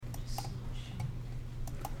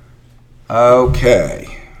Okay.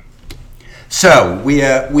 So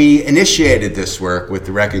we initiated this work with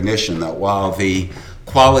the recognition that while the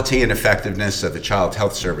quality and effectiveness of the child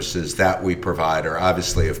health services that we provide are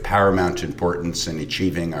obviously of paramount importance in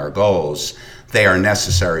achieving our goals, they are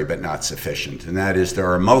necessary but not sufficient. And that is, there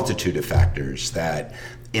are a multitude of factors that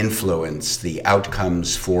influence the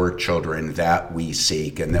outcomes for children that we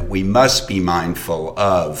seek, and that we must be mindful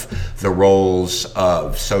of the roles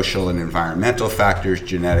of social and environmental factors,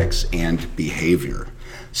 genetics, and behavior.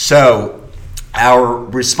 So our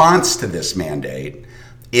response to this mandate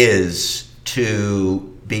is to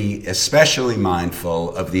be especially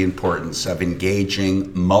mindful of the importance of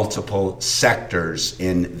engaging multiple sectors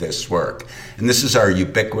in this work. And this is our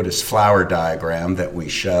ubiquitous flower diagram that we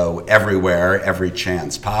show everywhere, every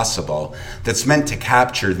chance possible, that's meant to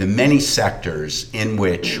capture the many sectors in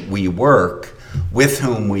which we work, with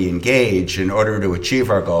whom we engage in order to achieve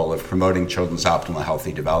our goal of promoting children's optimal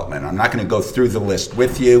healthy development. I'm not going to go through the list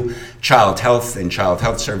with you. Child health and child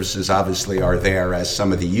health services obviously are there as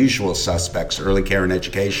some of the usual suspects: early care and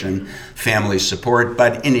education, family support.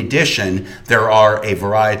 But in addition, there are a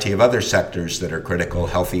variety of other sectors that are critical: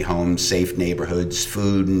 healthy homes, safe neighborhoods,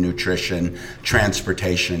 food and nutrition,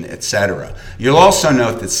 transportation, etc. You'll also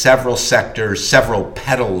note that several sectors, several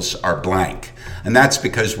petals are blank. And that's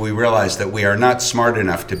because we realize that we are not smart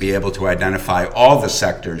enough to be able to identify all the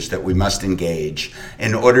sectors that we must engage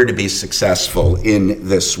in order to be successful in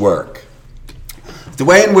this work. The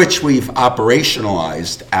way in which we've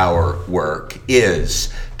operationalized our work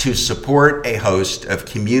is to support a host of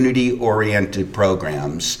community-oriented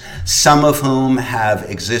programs, some of whom have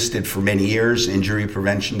existed for many years. Injury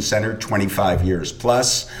Prevention Center, 25 years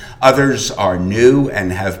plus. Others are new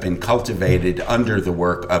and have been cultivated under the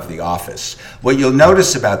work of the office. What you'll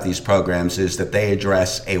notice about these programs is that they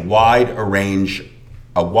address a wide range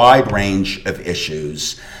of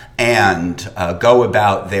issues and go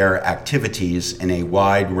about their activities in a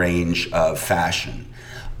wide range of fashion.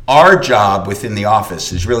 Our job within the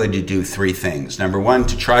office is really to do three things. Number one,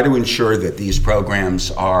 to try to ensure that these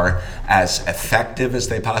programs are as effective as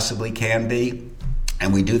they possibly can be.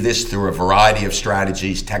 And we do this through a variety of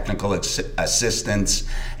strategies, technical assistance,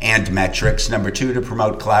 and metrics. Number two, to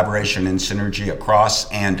promote collaboration and synergy across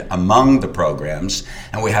and among the programs.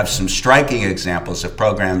 And we have some striking examples of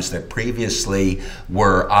programs that previously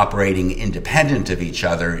were operating independent of each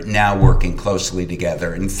other, now working closely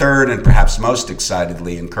together. And third, and perhaps most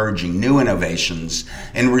excitedly, encouraging new innovations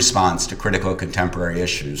in response to critical contemporary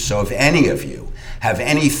issues. So if any of you have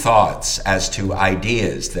any thoughts as to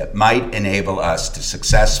ideas that might enable us to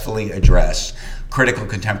successfully address critical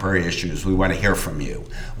contemporary issues, we want to hear from you.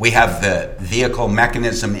 We have the vehicle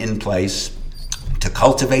mechanism in place to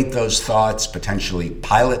cultivate those thoughts, potentially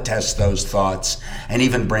pilot test those thoughts, and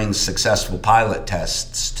even bring successful pilot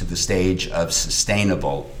tests to the stage of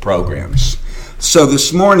sustainable programs. So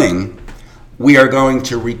this morning, we are going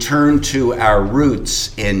to return to our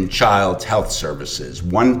roots in child health services,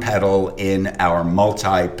 one petal in our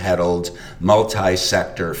multi-petaled,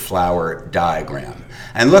 multi-sector flower diagram,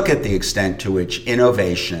 and look at the extent to which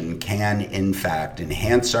innovation can, in fact,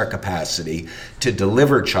 enhance our capacity to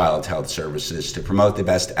deliver child health services to promote the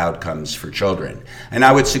best outcomes for children. And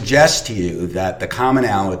I would suggest to you that the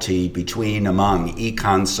commonality among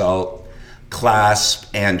eConsult, CLASP,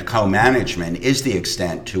 and co-management is the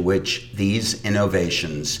extent to which these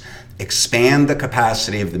innovations expand the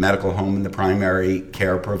capacity of the medical home and the primary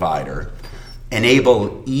care provider,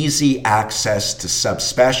 enable easy access to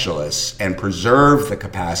subspecialists, and preserve the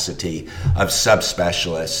capacity of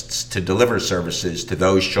subspecialists to deliver services to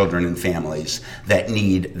those children and families that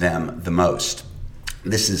need them the most.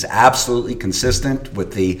 This is absolutely consistent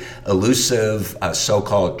with the elusive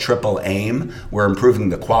so-called triple aim. We're improving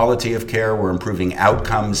the quality of care, we're improving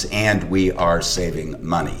outcomes, and we are saving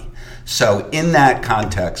money. So in that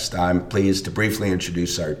context, I'm pleased to briefly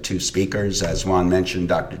introduce our two speakers. As Juan mentioned,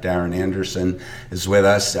 Dr. Darren Anderson is with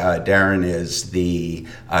us. Darren is the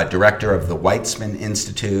director of the Weitzman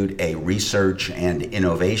Institute, a research and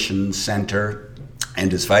innovation center,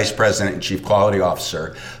 and is Vice President and Chief Quality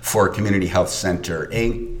Officer for Community Health Center,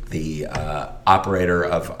 Inc., the operator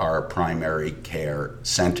of our primary care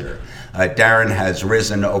center. Darren has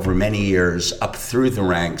risen over many years up through the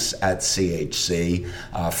ranks at CHC,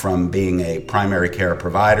 from being a primary care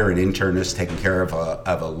provider and internist taking care of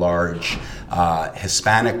a large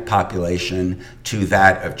Hispanic population to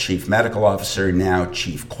that of Chief Medical Officer, now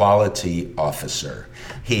Chief Quality Officer.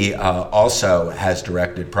 He also has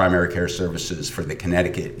directed primary care services for the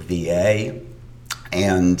Connecticut VA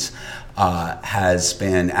and has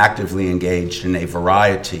been actively engaged in a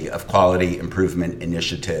variety of quality improvement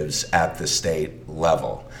initiatives at the state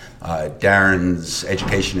level. Darren's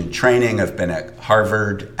education and training have been at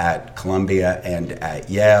Harvard, at Columbia, and at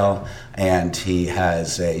Yale, and he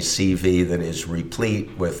has a CV that is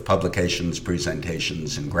replete with publications,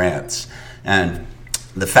 presentations, and grants. And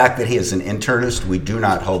the fact that he is an internist, we do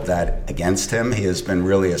not hold that against him. He has been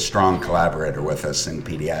really a strong collaborator with us in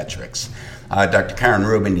pediatrics. Dr. Karen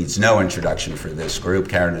Rubin needs no introduction for this group.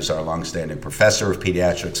 Karen is our longstanding professor of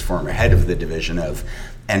pediatrics, former head of the Division of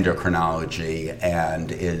Endocrinology,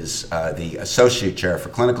 and is the Associate Chair for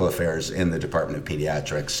Clinical Affairs in the Department of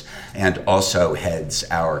Pediatrics, and also heads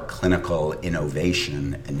our Clinical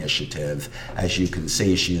Innovation Initiative. As you can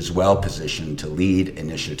see, she is well positioned to lead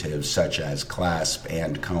initiatives such as CLASP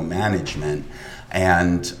and co-management,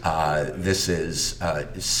 and this is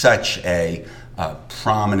such a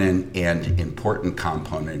prominent and important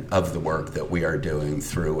component of the work that we are doing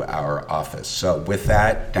through our office. So with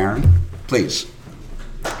that, Darren, please.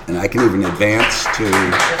 And I can even advance to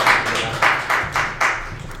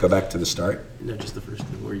go back to the start. No, just the first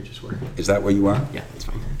where you just were. Is that where you are? Yeah, that's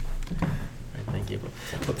fine. All right, thank you.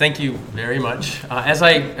 Well, thank you very much. As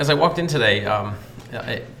I walked in today,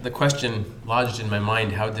 the question lodged in my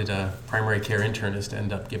mind: how did a primary care internist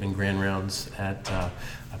end up giving grand rounds at a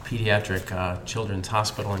pediatric children's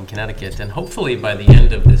hospital in Connecticut? And hopefully, by the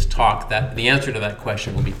end of this talk, that the answer to that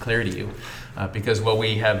question will be clear to you. Because while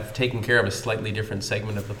we have taken care of a slightly different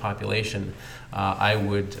segment of the population, I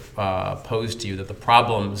would pose to you that the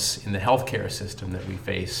problems in the healthcare system that we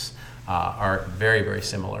face are very, very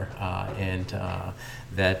similar, and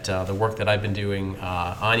that the work that I've been doing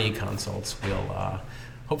on e-consults will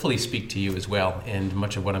hopefully speak to you as well. And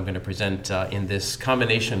much of what I'm going to present in this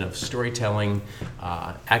combination of storytelling,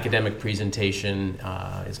 academic presentation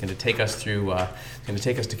is going to take us through. It's going to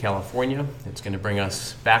take us to California. It's going to bring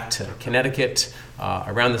us back to Connecticut,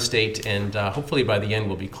 around the state, and hopefully by the end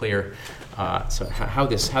will be clear so how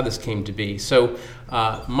this came to be. So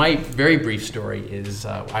my very brief story is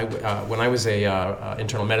when I was a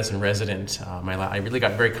internal medicine resident, I really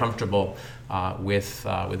got very comfortable with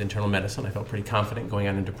internal medicine. I felt pretty confident going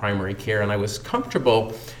out into primary care, and I was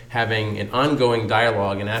comfortable having an ongoing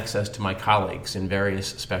dialogue and access to my colleagues in various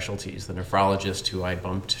specialties, the nephrologist who I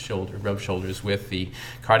rubbed shoulders with, the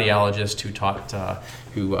cardiologist who taught,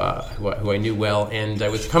 who I knew well, and I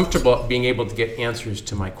was comfortable being able to get answers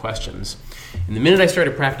to my questions. And the minute I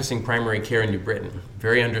started practicing primary care in New Britain,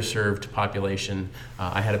 very underserved population,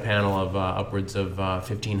 I had a panel of upwards of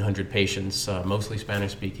 1,500 patients, mostly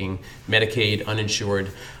Spanish-speaking, Medicaid, uninsured,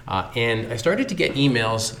 and I started to get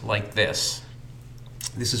emails like this.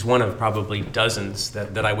 This is one of probably dozens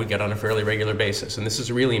that I would get on a fairly regular basis. And this is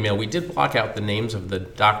a real email. We did block out the names of the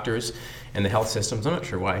doctors and the health systems. I'm not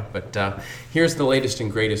sure why, but here's the latest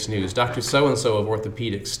and greatest news. Dr. So-and-so of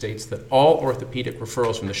orthopedics states that all orthopedic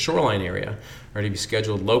referrals from the Shoreline area are to be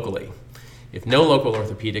scheduled locally. If no local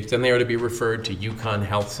orthopedics, then they are to be referred to Yukon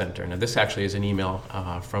Health Center. Now, this actually is an email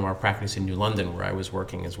from our practice in New London, where I was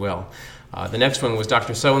working as well. The next one was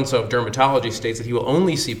Dr. So-and-so of dermatology states that he will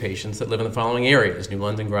only see patients that live in the following areas: New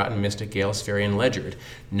London, Groton, Mystic, Gales Ferry, and Ledyard.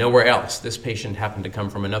 Nowhere else. This patient happened to come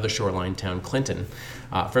from another shoreline town, Clinton.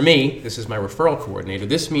 For me, this is my referral coordinator.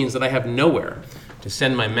 This means that I have nowhere to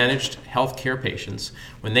send my managed health care patients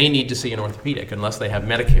when they need to see an orthopedic, unless they have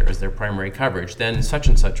Medicare as their primary coverage. Then such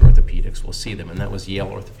and such orthopedics will see them, and that was Yale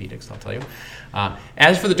Orthopedics, I'll tell you.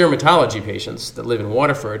 As for the dermatology patients that live in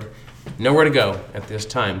Waterford, nowhere to go at this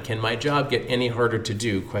time. Can my job get any harder to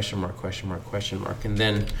do? Question mark, question mark, question mark. And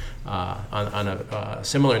then on a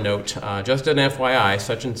similar note, just an FYI,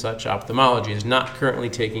 such and such ophthalmology is not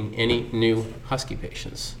currently taking any new Husky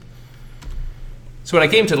patients. So what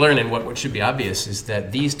I came to learn, and what should be obvious, is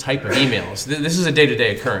that these type of emails, this is a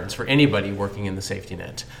day-to-day occurrence for anybody working in the safety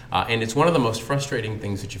net. And it's one of the most frustrating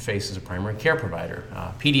things that you face as a primary care provider,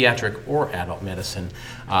 pediatric or adult medicine.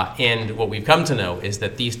 And what we've come to know is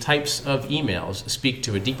that these types of emails speak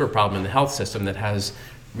to a deeper problem in the health system that has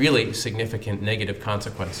really significant negative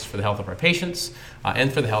consequences for the health of our patients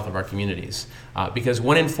and for the health of our communities. Because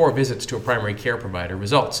 1 in 4 visits to a primary care provider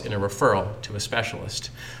results in a referral to a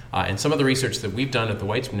specialist. And some of the research that we've done at the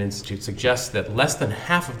Weizmann Institute suggests that less than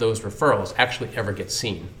half of those referrals actually ever get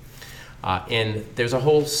seen. And there's a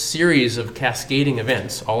whole series of cascading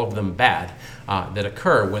events, all of them bad, that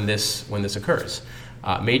occur when this occurs.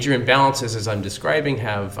 Major imbalances, as I'm describing,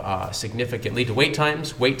 have lead to wait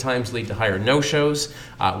times. Wait times lead to higher no-shows.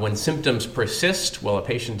 When symptoms persist while a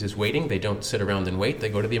patient is waiting, they don't sit around and wait. They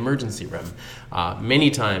go to the emergency room. Many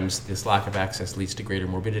times, this lack of access leads to greater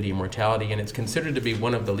morbidity and mortality, and it's considered to be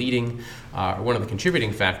one of the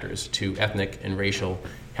contributing factors to ethnic and racial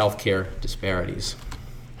healthcare disparities.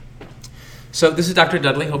 So this is Dr.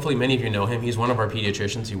 Dudley. Hopefully many of you know him. He's one of our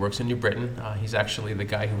pediatricians. He works in New Britain. He's actually the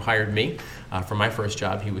guy who hired me for my first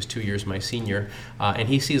job. He was 2 years my senior, and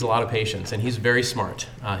he sees a lot of patients, and he's very smart.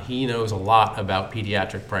 He knows a lot about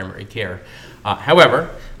pediatric primary care. However,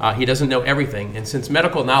 he doesn't know everything, and since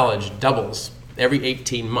medical knowledge doubles every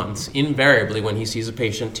 18 months, invariably when he sees a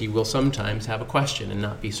patient, he will sometimes have a question and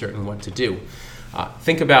not be certain what to do.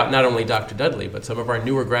 Think about not only Dr. Dudley, but some of our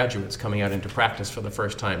newer graduates coming out into practice for the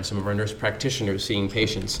first time, some of our nurse practitioners seeing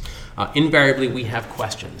patients. Invariably, we have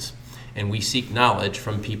questions, and we seek knowledge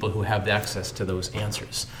from people who have access to those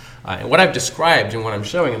answers. And what I've described and what I'm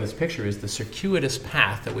showing in this picture is the circuitous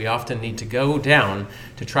path that we often need to go down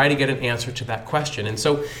to try to get an answer to that question. And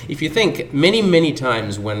so if you think many, many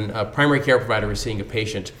times when a primary care provider is seeing a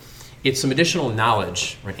patient, it's some additional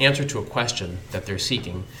knowledge or an answer to a question that they're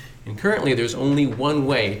seeking. And currently, there's only one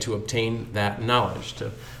way to obtain that knowledge,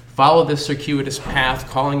 to follow this circuitous path,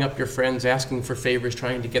 calling up your friends, asking for favors,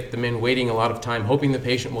 trying to get them in, waiting a lot of time, hoping the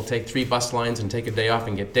patient will take 3 bus lines and take a day off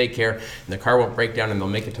and get daycare, and the car won't break down and they'll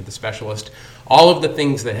make it to the specialist. All of the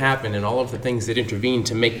things that happen and all of the things that intervene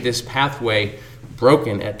to make this pathway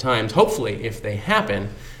broken at times, hopefully, if they happen,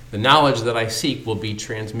 the knowledge that I seek will be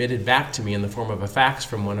transmitted back to me in the form of a fax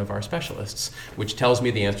from one of our specialists, which tells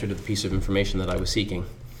me the answer to the piece of information that I was seeking.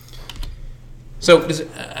 So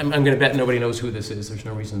I'm going to bet nobody knows who this is. There's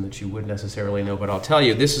no reason that you would necessarily know, but I'll tell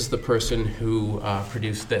you, this is the person who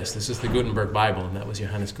produced this. This is the Gutenberg Bible, and that was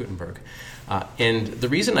Johannes Gutenberg. And the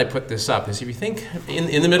reason I put this up is if you think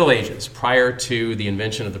in the Middle Ages, prior to the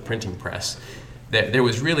invention of the printing press, that there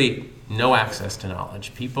was really no access to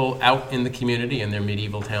knowledge. People out in the community in their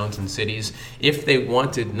medieval towns and cities, if they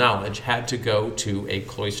wanted knowledge, had to go to a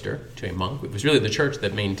cloister, to a monk. It was really the church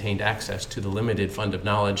that maintained access to the limited fund of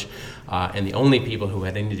knowledge, and the only people who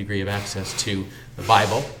had any degree of access to the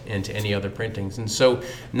Bible and to any other printings. And so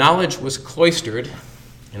knowledge was cloistered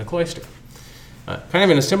in a cloister. Kind of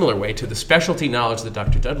in a similar way to the specialty knowledge that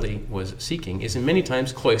Dr. Dudley was seeking is in many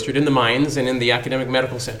times cloistered in the minds and in the academic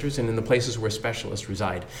medical centers and in the places where specialists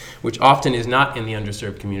reside, which often is not in the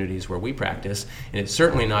underserved communities where we practice, and it's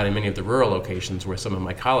certainly not in many of the rural locations where some of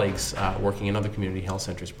my colleagues working in other community health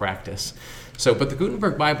centers practice. But the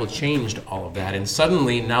Gutenberg Bible changed all of that, and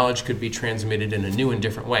suddenly knowledge could be transmitted in a new and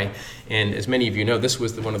different way. And as many of you know, this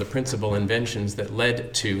was one of the principal inventions that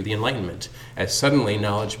led to the Enlightenment, as suddenly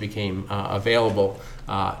knowledge became available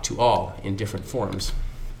to all in different forms.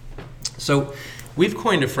 So we've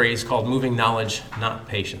coined a phrase called moving knowledge, not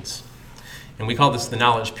patients. And we call this the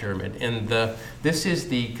knowledge pyramid. And this is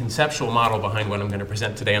the conceptual model behind what I'm going to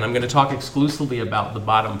present today. And I'm going to talk exclusively about the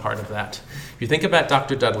bottom part of that. If you think about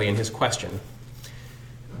Dr. Dudley and his question,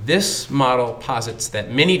 this model posits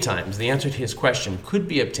that many times the answer to his question could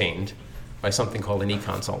be obtained by something called an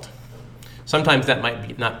e-consult. Sometimes that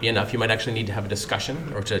might not be enough. You might actually need to have a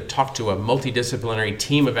discussion or to talk to a multidisciplinary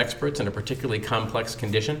team of experts in a particularly complex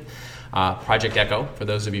condition. Project ECHO, for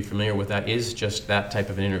those of you familiar with that, is just that type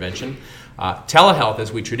of an intervention. Telehealth,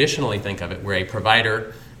 as we traditionally think of it, where a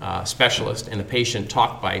provider, specialist, and a patient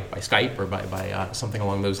talk by Skype or by something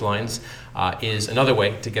along those lines, is another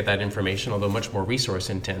way to get that information, although much more resource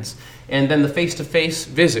intense. And then the face-to-face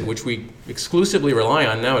visit, which we exclusively rely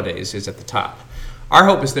on nowadays, is at the top. Our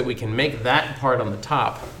hope is that we can make that part on the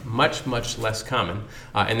top much, much less common,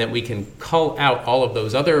 and that we can cull out all of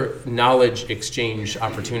those other knowledge exchange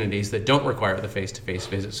opportunities that don't require the face-to-face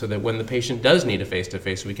visit, so that when the patient does need a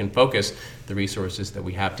face-to-face, we can focus the resources that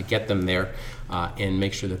we have to get them there and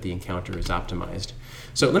make sure that the encounter is optimized.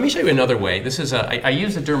 So let me show you another way. This is I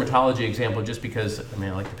use a dermatology example just because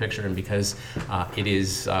I like the picture and because it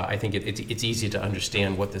is I think it's easy to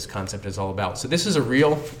understand what this concept is all about. So this is a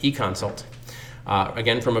real e-consult.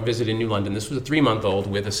 Again, from a visit in New London. This was a 3-month-old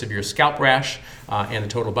with a severe scalp rash and a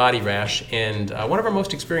total body rash. And one of our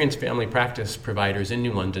most experienced family practice providers in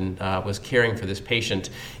New London was caring for this patient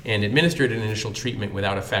and administered an initial treatment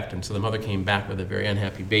without effect. And so the mother came back with a very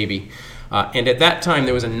unhappy baby. And at that time,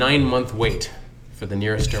 there was a 9-month wait for the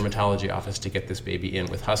nearest dermatology office to get this baby in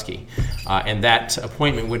with Husky. And that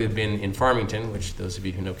appointment would have been in Farmington, which those of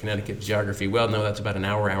you who know Connecticut geography well know that's about an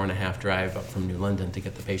hour and a half drive up from New London to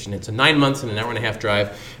get the patient in. So 9 months and an hour and a half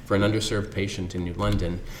drive for an underserved patient in New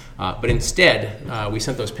London. But instead, we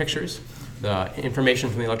sent those pictures, the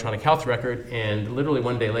information from the electronic health record, and literally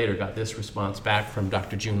one day later got this response back from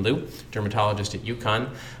Dr. June Liu, dermatologist at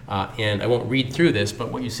UConn. And I won't read through this,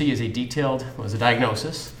 but what you see is a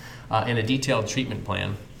diagnosis, and a detailed treatment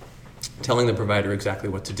plan telling the provider exactly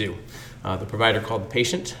what to do. The provider called the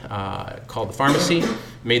patient, called the pharmacy,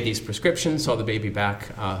 made these prescriptions, saw the baby back,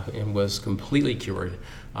 and was completely cured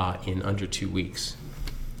in under 2 weeks.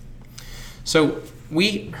 So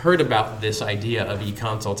we heard about this idea of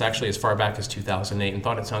e-consults actually as far back as 2008 and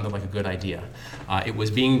thought it sounded like a good idea. It was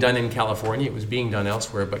being done in California, it was being done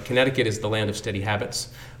elsewhere, but Connecticut is the land of steady habits,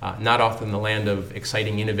 not often the land of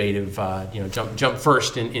exciting, innovative, jump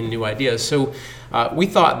first in new ideas. So we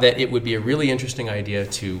thought that it would be a really interesting idea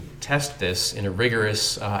to test this in a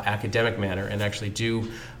rigorous academic manner and actually do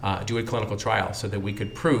a clinical trial so that we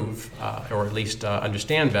could prove, or at least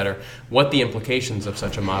understand better, what the implications of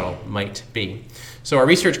such a model might be. So our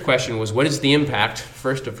research question was, what is the impact,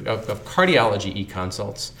 first, of cardiology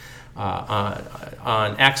e-consults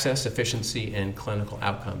on access, efficiency, and clinical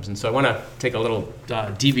outcomes? And so I want to take a little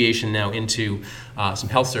deviation now into some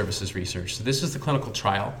health services research. So this is the clinical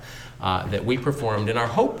trial that we performed, and our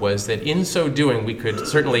hope was that in so doing we could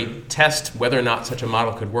certainly test whether or not such a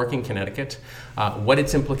model could work in Connecticut, what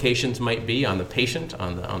its implications might be on the patient,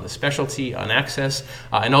 on the specialty, on access,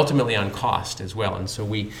 and ultimately on cost as well. And so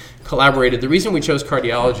we collaborated. The reason we chose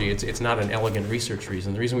cardiology, it's not an elegant research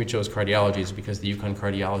reason. The reason we chose cardiology is because the UConn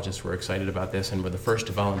cardiologists were excited about this and were the first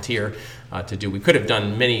to volunteer to do. We could have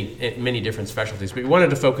done many different specialties, but we wanted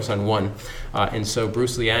to focus on one. And so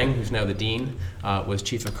Bruce Liang, who's now the dean, was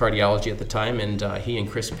chief of cardiology at the time, and he and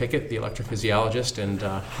Chris Pickett, the electrophysiologist and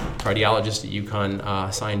cardiologist at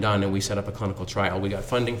UConn, signed on, and we set up a clinical trial. We got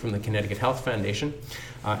funding from the Connecticut Health Foundation,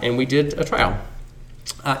 and we did a trial.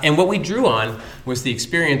 And what we drew on was the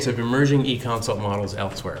experience of emerging e-consult models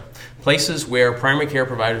elsewhere, places where primary care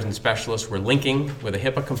providers and specialists were linking with a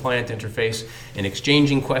HIPAA-compliant interface and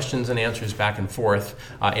exchanging questions and answers back and forth,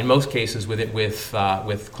 in most cases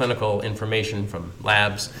with clinical information from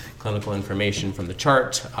labs, clinical information from the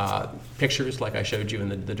chart, pictures like I showed you in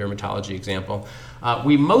the dermatology example.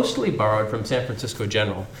 We mostly borrowed from San Francisco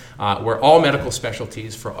General, where all medical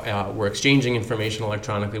specialties were exchanging information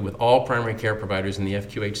electronically with all primary care providers in the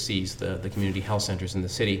FQHCs, the community health centers in the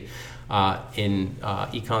city. In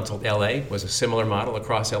eConsult LA was a similar model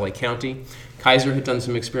across LA County. Kaiser had done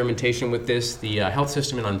some experimentation with this. The health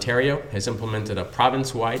system in Ontario has implemented a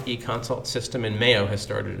province-wide eConsult system, and Mayo has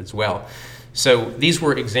started as well. So these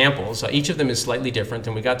were examples. Each of them is slightly different,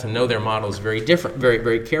 and we got to know their models very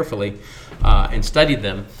very carefully and studied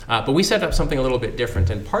them. But we set up something a little bit different,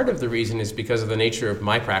 and part of the reason is because of the nature of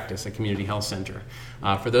my practice at Community Health Center.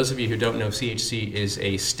 For those of you who don't know, CHC is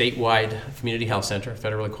a statewide community health center,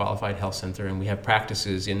 federally qualified health center, and we have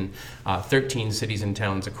practices in 13 cities and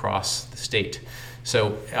towns across the state.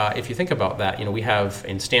 So if you think about that, we have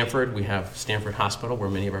in Stamford, we have Stamford Hospital where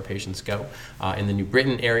many of our patients go. In the New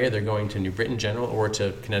Britain area, they're going to New Britain General or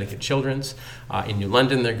to Connecticut Children's. In New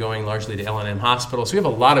London, they're going largely to L&M Hospital. So we have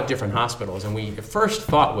a lot of different hospitals. And we first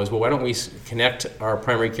thought was, well, why don't we connect our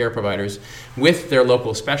primary care providers with their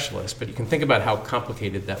local specialists? But you can think about how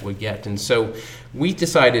complicated that would get. And so we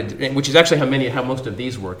decided, which is actually how most of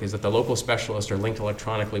these work, is that the local specialists are linked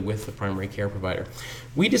electronically with the primary care provider.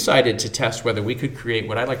 We decided to test whether we could create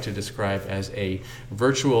what I like to describe as a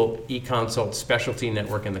virtual e-consult specialty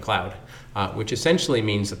network in the cloud, which essentially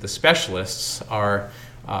means that the specialists are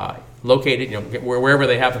located, wherever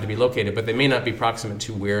they happen to be located, but they may not be proximate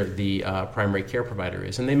to where the primary care provider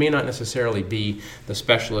is, and they may not necessarily be the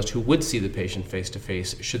specialist who would see the patient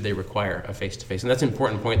face-to-face should they require a face-to-face. And that's an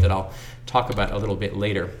important point that I'll talk about a little bit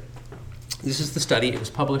later. This is the study. It was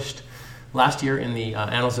published last year in the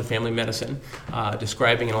Annals of Family Medicine,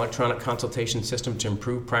 describing an electronic consultation system to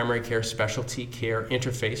improve primary care specialty care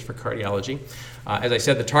interface for cardiology. As I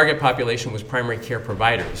said, the target population was primary care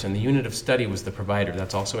providers, and the unit of study was the provider.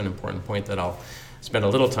 That's also an important point that I'll spend a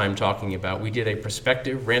little time talking about. We did a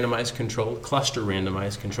prospective cluster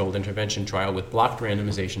randomized controlled intervention trial with blocked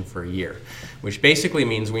randomization for a year, which basically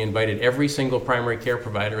means we invited every single primary care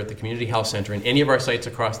provider at the community health center in any of our sites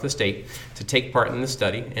across the state to take part in the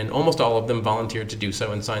study, and almost all of them volunteered to do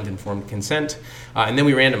so and signed informed consent, and then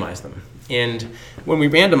we randomized them. And when we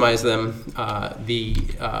randomized them,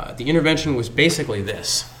 the intervention was basically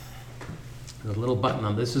this. There's a little button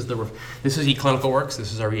on this is eClinicalWorks.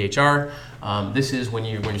 This is our EHR. This is when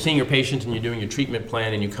you're seeing your patient and you're doing your treatment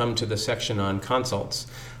plan and you come to the section on consults.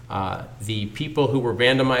 The people who were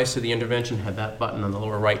randomized to the intervention had that button on the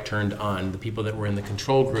lower right turned on. The people that were in the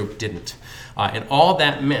control group didn't. And all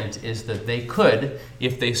that meant is that they could,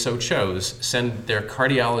 if they so chose, send their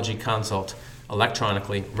cardiology consult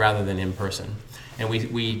electronically rather than in person. And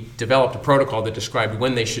we developed a protocol that described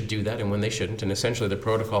when they should do that and when they shouldn't. And essentially the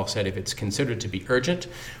protocol said if it's considered to be urgent,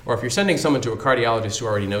 or if you're sending someone to a cardiologist who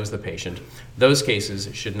already knows the patient, those cases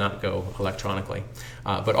should not go electronically.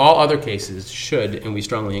 But all other cases should, and we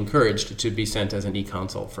strongly encouraged, to be sent as an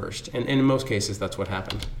e-consult first. And in most cases, that's what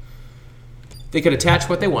happened. They could attach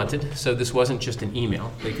what they wanted, so this wasn't just an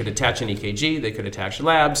email. They could attach an EKG, they could attach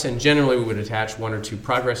labs, and generally we would attach 1 or 2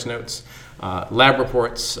 progress notes, lab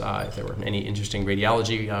reports, if there were any interesting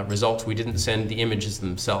radiology results. We didn't send the images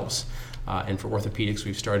themselves. And for orthopedics,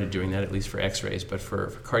 we've started doing that, at least for x-rays, but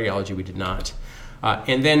for cardiology, we did not.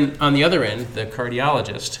 And then on the other end, the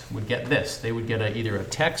cardiologist would get this. They would get either a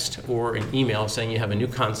text or an email saying you have a new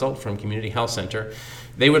consult from Community Health Center.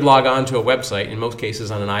 They would log on to a website, in most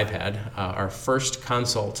cases on an iPad. Our first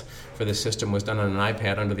consult for this system was done on an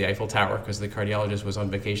iPad under the Eiffel Tower because the cardiologist was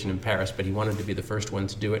on vacation in Paris, but he wanted to be the first one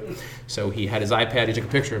to do it. So he had his iPad, he took a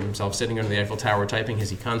picture of himself sitting under the Eiffel Tower typing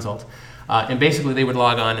his e-consult. And basically they would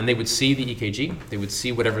log on and they would see the EKG, they would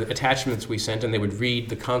see whatever attachments we sent, and they would read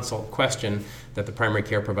the consult question that the primary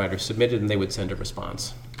care provider submitted, and they would send a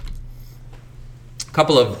response. A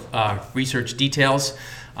couple of research details.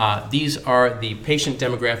 These are the patient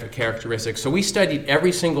demographic characteristics. So we studied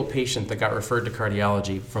every single patient that got referred to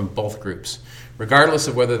cardiology from both groups, regardless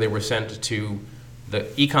of whether they were sent to the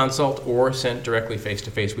e-consult or sent directly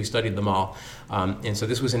face-to-face. We studied them all. And so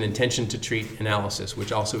this was an intention to treat analysis,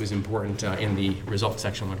 which also is important in the results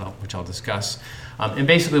section, which I'll discuss. And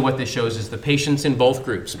basically what this shows is the patients in both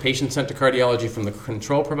groups, patients sent to cardiology from the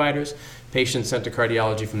control providers, patients sent to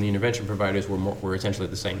cardiology from the intervention providers were essentially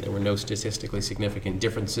the same. There were no statistically significant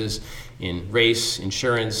differences in race,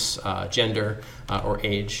 insurance, gender, or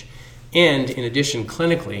age. And in addition,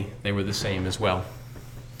 clinically, they were the same as well.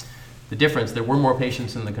 The difference, there were more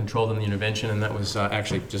patients in the control than the intervention, and that was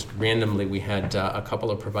actually just randomly. We had a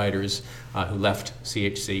couple of providers who left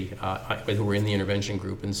CHC who were in the intervention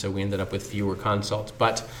group, and so we ended up with fewer consults.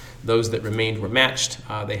 But those that remained were matched.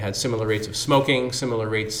 They had similar rates of smoking, similar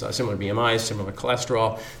rates, similar BMIs, similar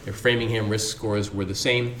cholesterol. Their Framingham risk scores were the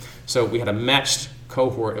same. So we had a matched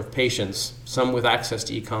cohort of patients, some with access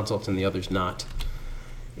to e-consults and the others not.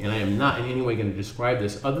 And I am not in any way going to describe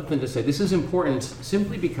this other than to say this is important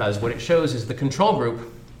simply because what it shows is the control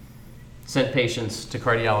group sent patients to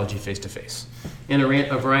cardiology face-to-face. And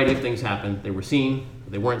a variety of things happened. They were seen,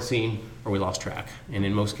 they weren't seen, or we lost track. And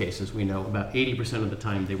in most cases, we know about 80% of the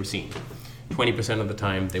time they were seen. 20% of the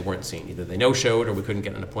time they weren't seen. Either they no-showed or we couldn't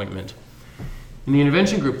get an appointment. In the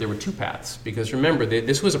intervention group, there were 2 paths, because remember,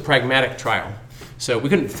 this was a pragmatic trial. So we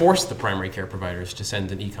couldn't force the primary care providers to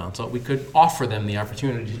send an e-consult. We could offer them the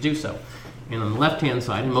opportunity to do so. And on the left-hand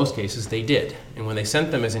side, in most cases, they did. And when they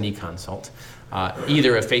sent them as an e-consult,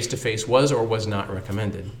 either a face-to-face was or was not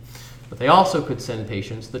recommended. But they also could send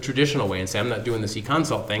patients the traditional way and say, I'm not doing this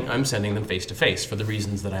e-consult thing, I'm sending them face-to-face for the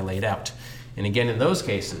reasons that I laid out. And again, in those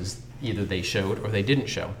cases, either they showed or they didn't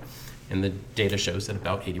show. And the data shows that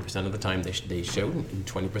about 80% of the time they showed, and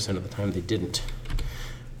 20% of the time they didn't.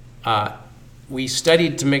 We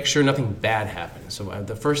studied to make sure nothing bad happened. So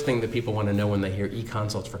the first thing that people want to know when they hear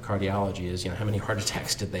e-consults for cardiology is, how many heart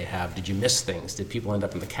attacks did they have? Did you miss things? Did people end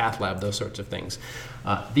up in the cath lab? Those sorts of things.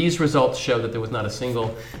 These results show that there was not a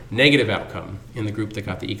single negative outcome in the group that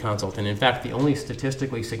got the e-consult. And in fact, the only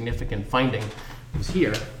statistically significant finding was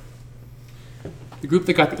here. The group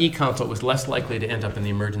that got the e-consult was less likely to end up in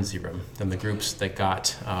the emergency room than the groups that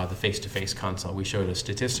got the face-to-face consult. We showed a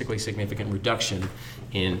statistically significant reduction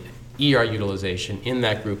in ER utilization in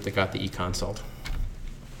that group that got the e-consult.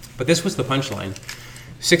 But this was the punchline.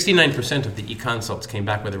 69% of the e-consults came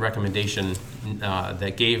back with a recommendation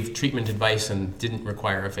that gave treatment advice and didn't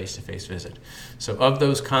require a face-to-face visit. So of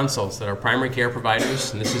those consults that are primary care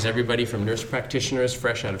providers, and this is everybody from nurse practitioners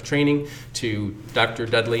fresh out of training to Dr.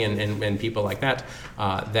 Dudley and people like that,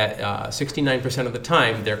 69% of the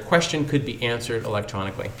time their question could be answered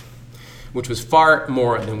electronically, which was far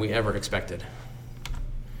more than we ever expected.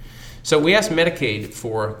 So we asked Medicaid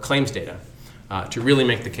for claims data. To really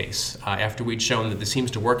make the case. After we'd shown that this seems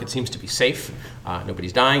to work, it seems to be safe,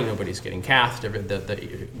 nobody's dying, nobody's getting cathed,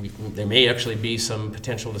 there may actually be some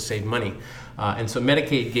potential to save money. And so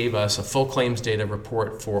Medicaid gave us a full claims data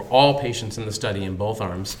report for all patients in the study in both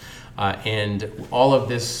arms. And all of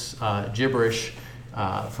this gibberish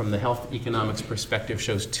from the health economics perspective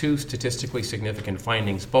shows 2 statistically significant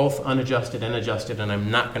findings, both unadjusted and adjusted, and I'm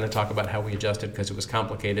not going to talk about how we adjusted because it was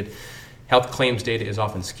complicated. Health claims data is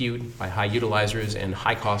often skewed by high utilizers and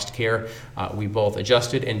high-cost care. We both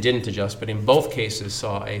adjusted and didn't adjust, but in both cases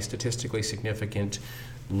saw a statistically significant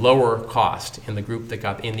lower cost in the group that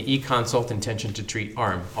got in the e-consult intention to treat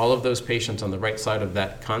arm. All of those patients on the right side of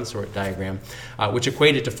that consort diagram, which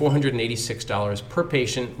equated to $486 per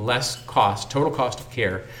patient less cost, total cost of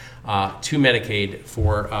care, to Medicaid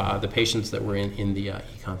for the patients that were in the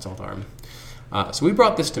e-consult arm. So we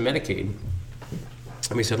brought this to Medicaid.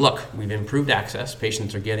 And we said, look, we've improved access.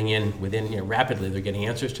 Patients are getting in rapidly. They're getting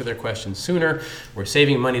answers to their questions sooner. We're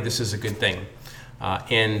saving money. This is a good thing.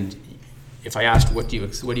 And if I asked, what do you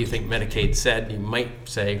think Medicaid said, you might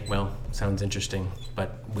say, well, sounds interesting,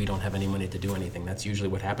 but we don't have any money to do anything. That's usually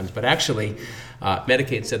what happens. But actually,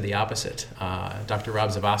 Medicaid said the opposite. Dr. Rob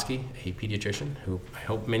Zavosky, a pediatrician, who I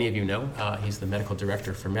hope many of you know, he's the medical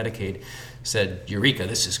director for Medicaid, said, Eureka,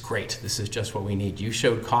 this is great. This is just what we need. You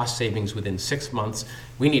showed cost savings within 6 months.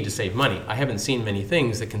 We need to save money. I haven't seen many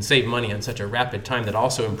things that can save money in such a rapid time that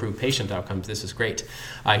also improve patient outcomes. This is great.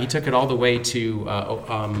 He took it all the way to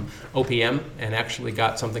OPM and actually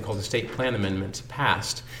got something called the State Plan Amendment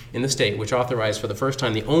passed in the state, which authorized for the first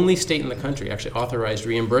time, the only state in the country actually authorized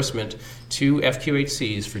reimbursement to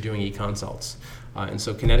FQHCs for doing e-consults. And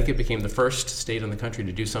so Connecticut became the first state in the country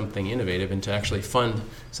to do something innovative and to actually fund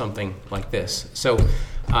something like this. So,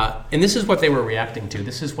 and this is what they were reacting to.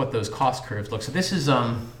 This is what those cost curves look. So this is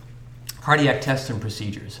cardiac tests and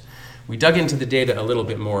procedures. We dug into the data a little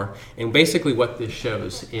bit more, and basically what this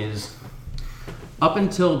shows is up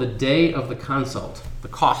until the day of the consult, the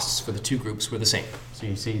costs for the two groups were the same. So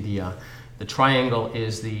you see the triangle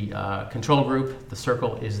is the control group, the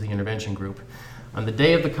circle is the intervention group. On the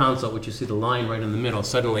day of the consult, which you see the line right in the middle,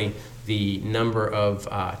 suddenly the number of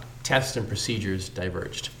tests and procedures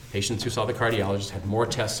diverged. Patients who saw the cardiologist had more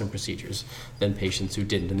tests and procedures than patients who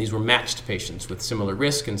didn't. And these were matched patients with similar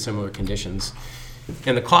risk and similar conditions.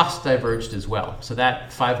 And the costs diverged as well. So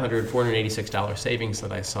that $486 savings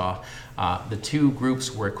that I saw, the two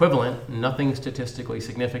groups were equivalent, nothing statistically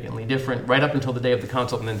significantly different right up until the day of the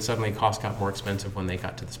consult, and then suddenly costs got more expensive when they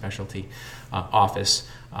got to the specialty office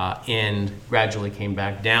and gradually came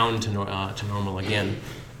back down to normal again.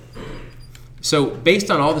 So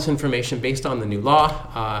based on all this information, based on the new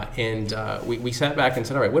law, we sat back and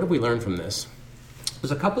said, all right, what have we learned from this?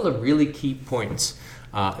 There's a couple of really key points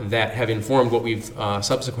that have informed what we've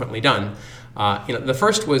subsequently done. The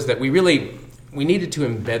first was that we needed to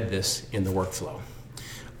embed this in the workflow.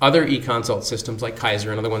 Other e-consult systems like Kaiser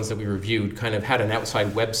and other ones that we reviewed kind of had an outside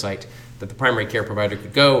website that the primary care provider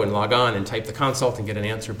could go and log on and type the consult and get an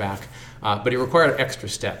answer back. But it required extra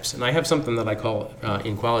steps. And I have something that I call,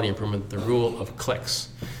 in quality improvement, the rule of clicks.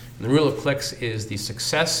 And the rule of clicks is the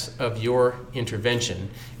success of your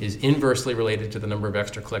intervention is inversely related to the number of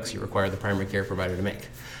extra clicks you require the primary care provider to make.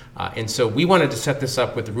 And so we wanted to set this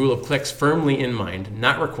up with the rule of clicks firmly in mind,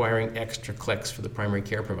 not requiring extra clicks for the primary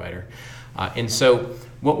care provider. And so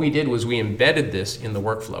what we did was we embedded this in the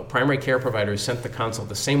workflow. Primary care providers sent the consult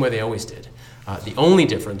the same way they always did. The only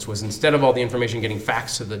difference was instead of all the information getting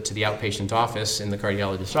faxed to the outpatient office in the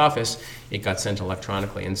cardiologist's office, it got sent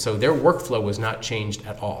electronically. And so their workflow was not changed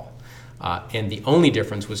at all. And the only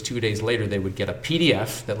difference was 2 days later they would get a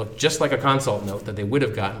PDF that looked just like a consult note that they would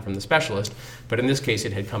have gotten from the specialist, but in this case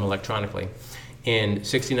it had come electronically. And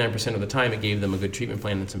 69% of the time it gave them a good treatment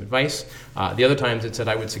plan and some advice. The other times it said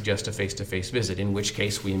I would suggest a face-to-face visit, in which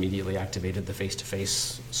case we immediately activated the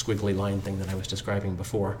face-to-face squiggly line thing that I was describing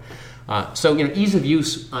before. So ease of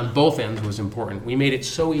use on both ends was important. We made it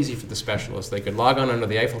so easy for the specialists. They could log on under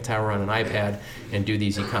the Eiffel Tower on an iPad and do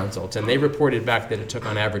these e-consults. And they reported back that it took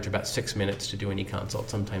on average about 6 minutes to do an e-consult,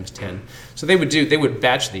 sometimes 10. So they would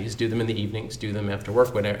batch these, do them in the evenings, do them after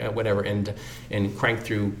work, whatever, and crank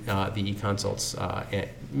through the e-consults. In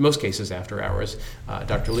most cases after hours.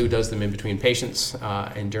 Dr. Liu does them in between patients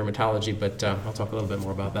in dermatology, but I'll talk a little bit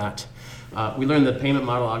more about that. We learned that the payment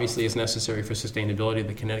model obviously is necessary for sustainability.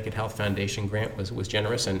 The Connecticut Health Foundation grant was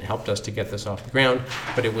generous and helped us to get this off the ground,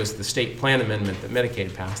 but it was the state plan amendment that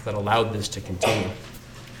Medicaid passed that allowed this to continue.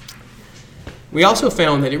 We also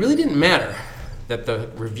found that it really didn't matter that the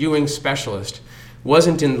reviewing specialist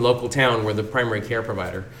wasn't in the local town where the primary care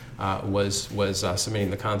provider was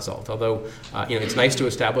submitting the consult. Although it's nice to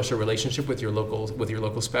establish a relationship with your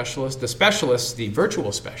local specialist. The specialist, the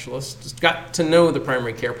virtual specialist, got to know the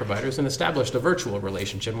primary care providers and established a virtual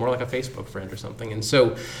relationship, more like a Facebook friend or something. And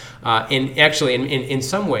so, in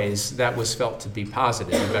some ways, that was felt to be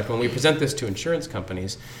positive. In fact, when we present this to insurance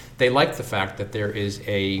companies, they like the fact that there is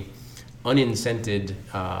a unincented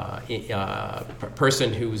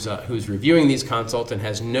person who's reviewing these consults and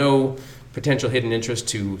has no potential hidden interest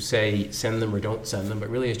to say send them or don't send them, but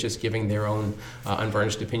really is just giving their own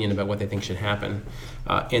unvarnished opinion about what they think should happen.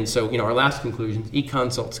 And so, our last conclusion: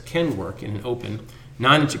 e-consults can work in an open,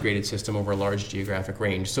 non-integrated system over a large geographic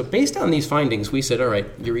range. So based on these findings, we said, all right,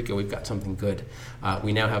 Eureka, we've got something good.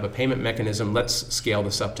 We now have a payment mechanism. Let's scale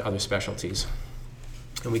this up to other specialties.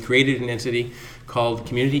 And we created an entity called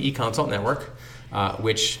Community e-Consult Network.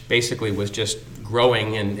 which basically was just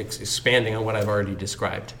growing and expanding on what I've already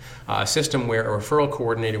described. A system where a referral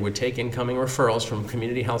coordinator would take incoming referrals from a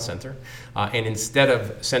community health center, and instead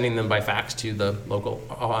of sending them by fax to the local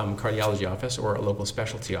cardiology office or a local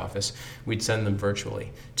specialty office, we'd send them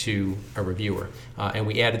virtually to a reviewer. And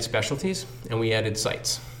we added specialties and we added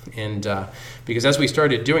sites. And because as we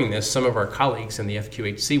started doing this, some of our colleagues in the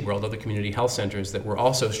FQHC world, other community health centers that were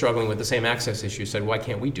also struggling with the same access issue, said, why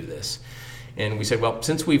can't we do this? And we said, well,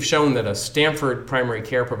 since we've shown that a Stanford primary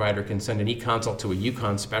care provider can send an e-consult to a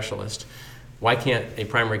UConn specialist, why can't a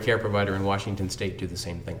primary care provider in Washington State do the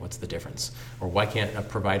same thing? What's the difference? Or why can't a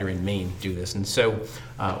provider in Maine do this? And so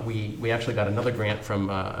we actually got another grant from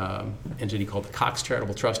an entity called the Cox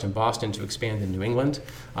Charitable Trust in Boston to expand in New England,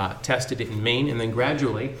 tested it in Maine, and then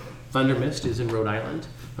gradually, Thundermist is in Rhode Island.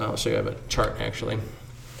 I'll show you, I have a chart actually.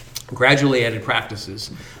 Gradually added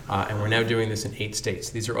practices, and we're now doing this in 8 states.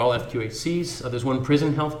 These are all FQHCs. There's one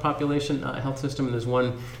prison health population health system, and there's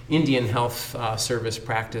one Indian health service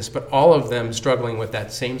practice, but all of them struggling with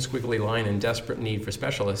that same squiggly line and desperate need for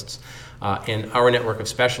specialists. And our network of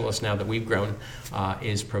specialists now that we've grown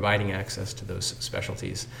is providing access to those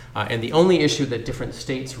specialties. And the only issue that different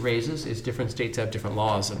states raises is different states have different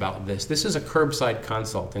laws about this. This is a curbside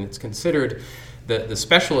consult, and it's considered the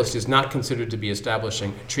specialist is not considered to be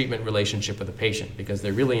establishing a treatment relationship with the patient because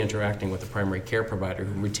they're really interacting with the primary care provider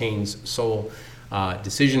who retains sole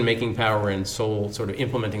decision-making power and sole sort of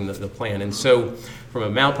implementing the plan. And so from a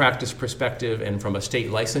malpractice perspective and from a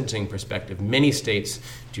state licensing perspective, many states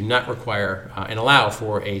do not require and allow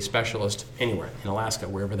for a specialist anywhere, in Alaska,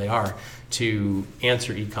 wherever they are, to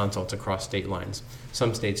answer e-consults across state lines.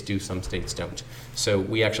 Some states do, some states don't. So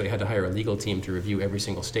we actually had to hire a legal team to review every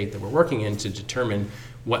single state that we're working in to determine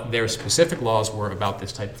what their specific laws were about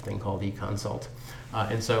this type of thing called e-consult.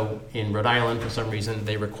 And so in Rhode Island, for some reason,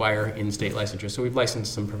 they require in-state licensure. So we've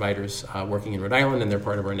licensed some providers working in Rhode Island, and they're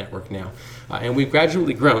part of our network now. And we've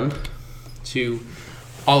gradually grown to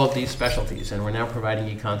all of these specialties, and we're now providing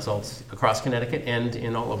e-consults across Connecticut and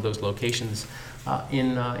in all of those locations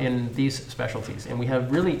in these specialties. And we have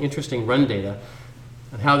really interesting run data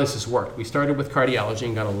on how this has worked. We started with cardiology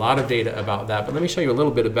and got a lot of data about that, but let me show you a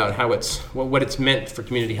little bit about how what it's meant for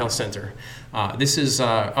community health center. This is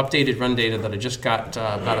updated run data that I just got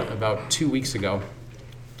about 2 weeks ago,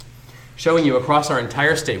 showing you across our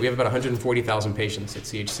entire state. We have about 140,000 patients at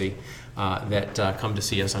CHC that come to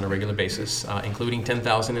see us on a regular basis, including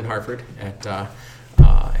 10,000 in Hartford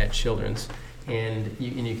at Children's. And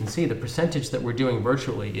you can see the percentage that we're doing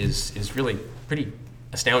virtually is really pretty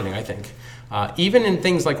astounding, I think. Even in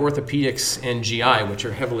things like orthopedics and GI, which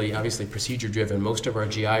are heavily, obviously, procedure-driven, most of our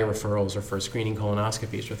GI referrals are for screening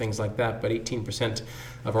colonoscopies or things like that, but 18%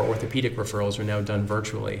 of our orthopedic referrals are now done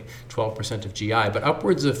virtually, 12% of GI, but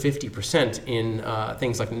upwards of 50% in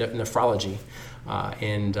things like nephrology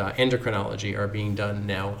and endocrinology are being done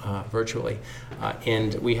now virtually.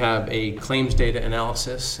 And we have a claims data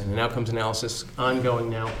analysis and an outcomes analysis ongoing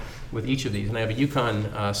now with each of these. And I have a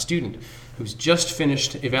UConn student who's just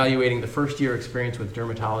finished evaluating the first year experience with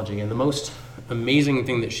dermatology. And the most amazing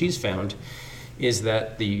thing that she's found is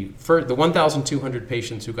that the 1,200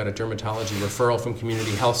 patients who got a dermatology referral from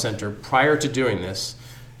Community Health Center prior to doing this,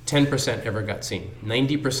 10% ever got seen.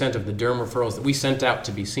 90% of the derm referrals that we sent out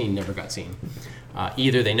to be seen never got seen.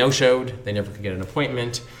 Either they no-showed, they never could get an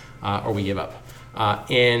appointment, or we give up.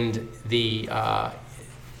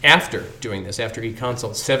 After doing this, after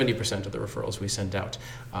e-consult, 70% of the referrals we sent out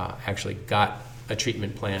actually got a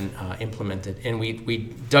treatment plan implemented. And we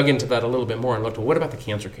dug into that a little bit more and looked, well, what about the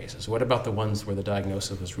cancer cases? What about the ones where the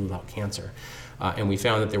diagnosis was rule out cancer? And we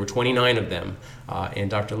found that there were 29 of them, and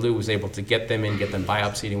Dr. Liu was able to get them in, get them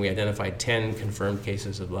biopsied, and we identified 10 confirmed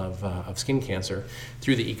cases of skin cancer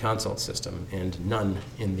through the e-consult system, and none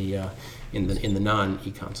in the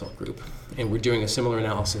non-e-consult group. And we're doing a similar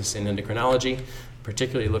analysis in endocrinology,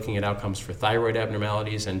 particularly looking at outcomes for thyroid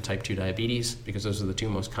abnormalities and type 2 diabetes, because those are the two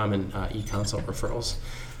most common e-consult referrals.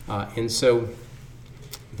 And so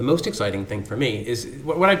the most exciting thing for me is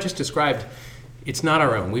what I've just described. It's not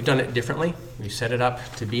our own. We've done it differently. We've set it up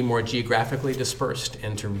to be more geographically dispersed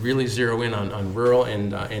and to really zero in on rural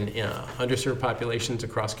and underserved populations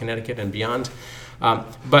across Connecticut and beyond.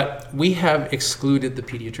 But we have excluded the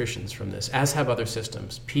pediatricians from this, as have other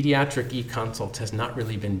systems. Pediatric e-consult has not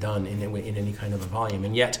really been done in any kind of a volume.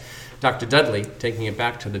 And yet, Dr. Dudley, taking it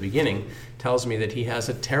back to the beginning, tells me that he has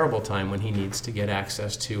a terrible time when he needs to get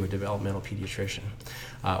access to a developmental pediatrician,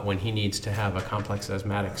 when he needs to have a complex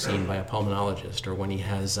asthmatic seen by a pulmonologist, or when he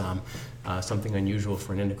has something unusual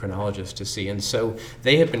for an endocrinologist to see. And so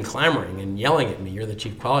they have been clamoring and yelling at me, "You're the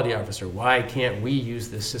chief quality officer. Why can't we use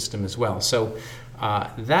this system as well?" So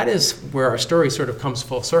that is where our story sort of comes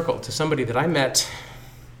full circle to somebody that I met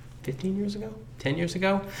 15 years ago, 10 years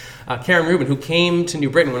ago, Karen Rubin, who came to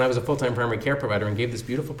New Britain when I was a full-time primary care provider and gave this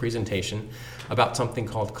beautiful presentation about something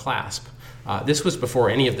called CLASP. This was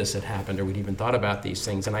before any of this had happened or we'd even thought about these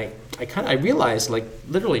things. And I realized, like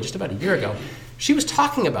literally just about a year ago, she was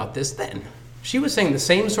talking about this then. She was saying the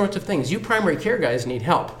same sorts of things. You primary care guys need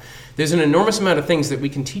help. There's an enormous amount of things that we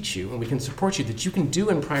can teach you and we can support you that you can do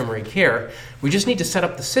in primary care. We just need to set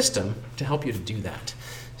up the system to help you to do that.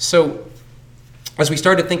 So as we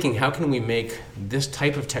started thinking, how can we make this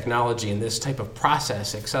type of technology and this type of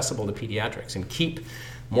process accessible to pediatrics and keep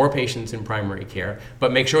more patients in primary care,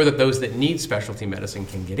 but make sure that those that need specialty medicine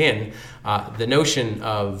can get in, the notion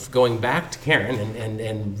of going back to Karen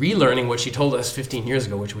and relearning what she told us 15 years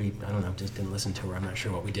ago, which we, I don't know, just didn't listen to her, I'm not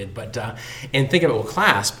sure what we did, but, and think about, well,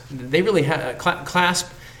 CLASP, they really have, CLASP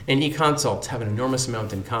and eConsult have an enormous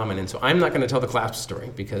amount in common. And so I'm not going to tell the CLASP story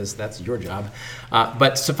because that's your job.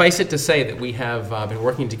 But suffice it to say that we have been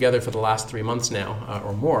working together for the last 3 months now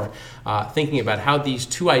or more, thinking about how these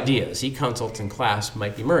two ideas, eConsult and CLASP,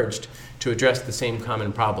 might be merged to address the same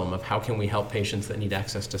common problem of how can we help patients that need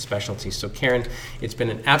access to specialties. So Karen, it's been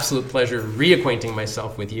an absolute pleasure reacquainting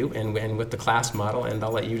myself with you and with the CLASP model, and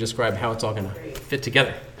I'll let you describe how it's all going to fit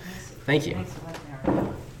together. Thank you. Thanks so much,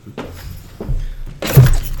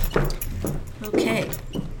 Okay,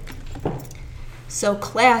 so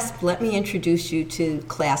CLASP, let me introduce you to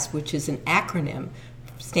CLASP, which is an acronym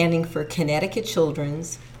standing for Connecticut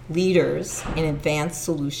Children's Leaders in Advanced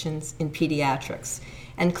Solutions in Pediatrics.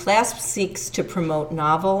 And CLASP seeks to promote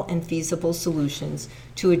novel and feasible solutions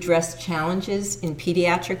to address challenges in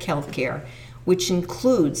pediatric healthcare, which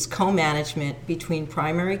includes co-management between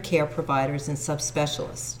primary care providers and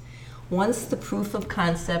subspecialists. Once the proof of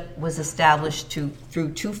concept was established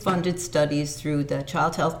through two funded studies through the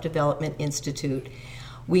Child Health Development Institute,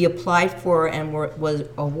 we applied for and was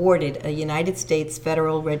awarded a United States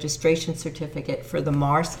Federal Registration Certificate for the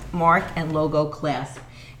Mark and Logo CLASP.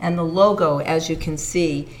 And the logo, as you can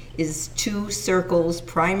see, is two circles,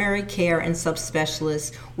 primary care and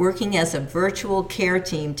subspecialists, working as a virtual care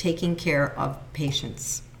team taking care of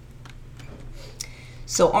patients.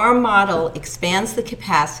 So our model expands the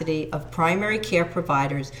capacity of primary care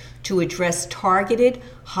providers to address targeted,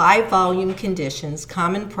 high-volume conditions,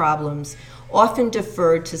 common problems, often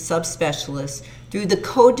deferred to subspecialists through the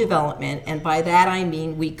co-development, and by that I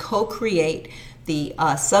mean we co-create the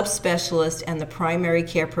subspecialist and the primary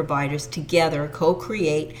care providers together,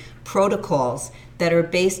 co-create protocols that are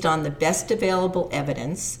based on the best available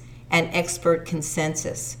evidence and expert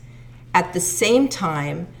consensus. At the same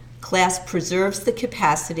time, CLASP preserves the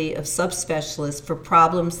capacity of subspecialists for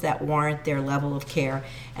problems that warrant their level of care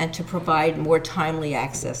and to provide more timely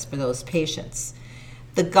access for those patients.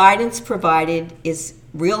 The guidance provided is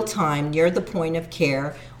real-time, near the point of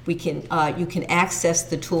care. You can access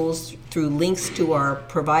the tools through links to our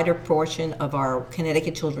provider portion of our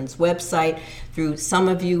Connecticut Children's website. Some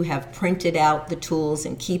of you have printed out the tools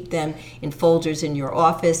and keep them in folders in your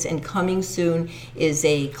office. And coming soon is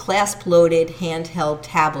a CLASP-loaded handheld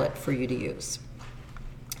tablet for you to use.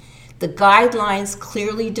 The guidelines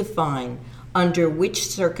clearly define under which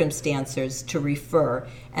circumstances to refer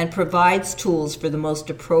and provides tools for the most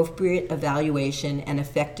appropriate evaluation and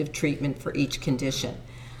effective treatment for each condition.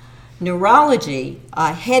 Neurology,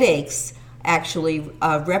 headaches actually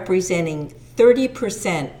represents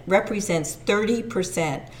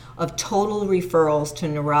 30% of total referrals to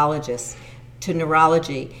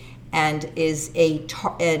neurology, and is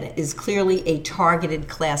clearly a targeted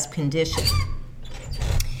CLASP condition.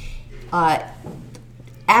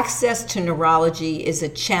 Access to neurology is a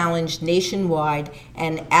challenge nationwide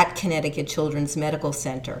and at Connecticut Children's Medical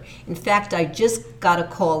Center. In fact, I just got a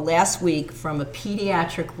call last week from a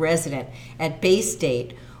pediatric resident at Bay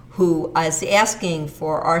State who is asking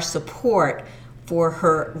for our support for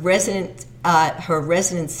her residency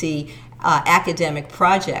academic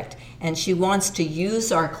project, and she wants to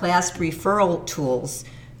use our CLASP referral tools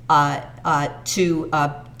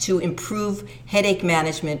to improve headache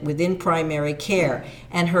management within primary care.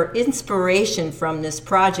 And her inspiration from this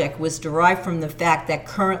project was derived from the fact that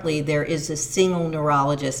currently there is a single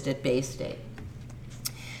neurologist at Bay State.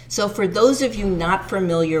 So for those of you not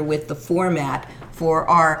familiar with the format for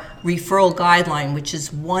our referral guideline, which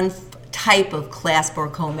is one type of CLASP or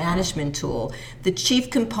co-management tool. The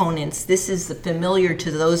chief components, this is familiar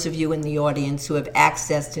to those of you in the audience who have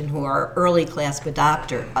accessed and who are early CLASP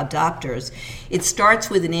adopters. It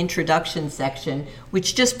starts with an introduction section,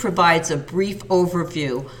 which just provides a brief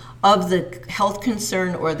overview of the health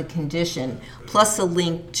concern or the condition, plus a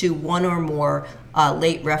link to one or more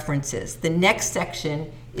late references. The next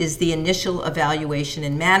section is the initial evaluation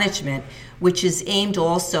and management, which is aimed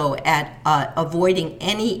also at avoiding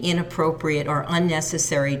any inappropriate or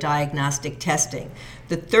unnecessary diagnostic testing.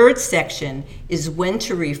 The third section is when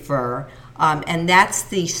to refer, and that's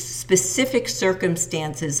the specific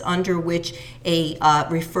circumstances under which a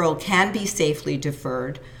referral can be safely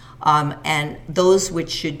deferred, and those which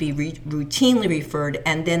should be routinely referred,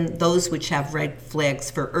 and then those which have red flags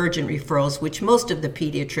for urgent referrals, which most of the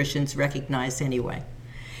pediatricians recognize anyway.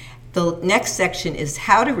 The next section is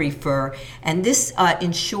how to refer, and this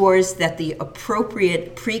ensures that the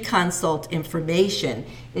appropriate pre-consult information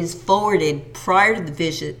is forwarded prior to the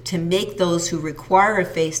visit to make those who require a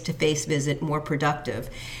face-to-face visit more productive.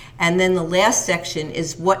 And then the last section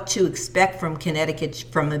is what to expect from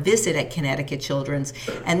a visit at Connecticut Children's,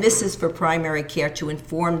 and this is for primary care to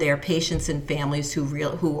inform their patients and families who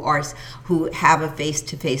have a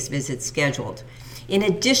face-to-face visit scheduled. In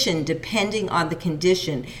addition, depending on the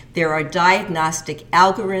condition, there are diagnostic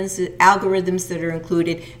algorithms that are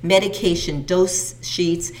included, medication dose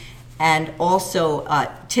sheets, and also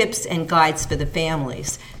tips and guides for the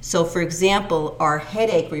families. So, for example, our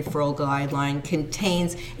headache referral guideline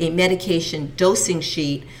contains a medication dosing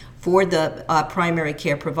sheet for the primary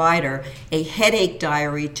care provider, a headache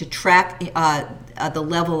diary to track the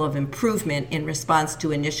level of improvement in response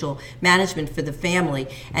to initial management for the family,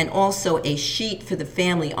 and also a sheet for the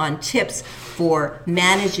family on tips for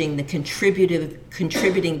managing the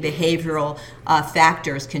contributing behavioral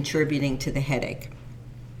factors contributing to the headache.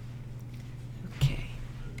 Okay.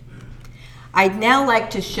 I'd now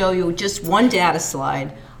like to show you just one data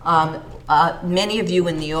slide. Many of you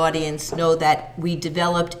in the audience know that we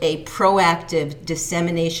developed a proactive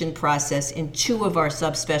dissemination process in two of our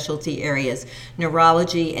subspecialty areas,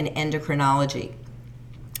 neurology and endocrinology.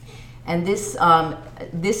 And this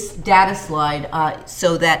data slide,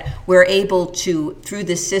 so that we're able to, through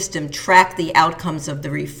the system, track the outcomes of the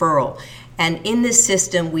referral. And in this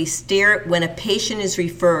system, when a patient is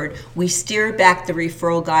referred, we steer back the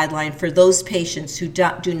referral guideline for those patients who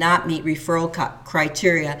do not meet referral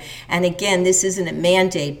criteria. And again, this isn't a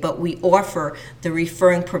mandate, but we offer the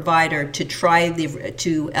referring provider to try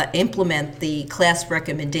to implement the CLASP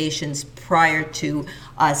recommendations prior to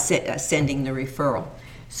sending the referral.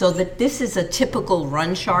 So that this is a typical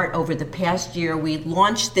run chart over the past year. We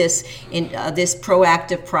launched this in this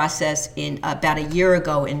proactive process in about a year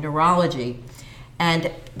ago in neurology. And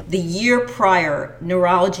the year prior,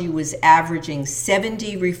 neurology was averaging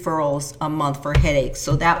 70 referrals a month for headaches.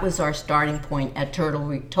 So that was our starting point at total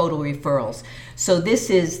referrals. So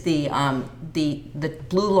this is the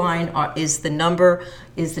blue line is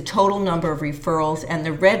the total number of referrals, and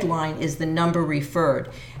the red line is the number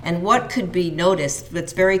referred. And what could be noticed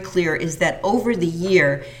that's very clear is that over the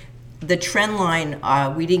year, the trend line,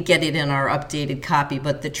 we didn't get it in our updated copy,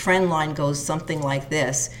 but the trend line goes something like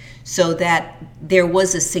this, so that there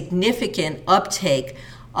was a significant uptake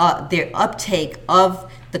of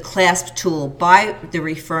the CLASP tool by the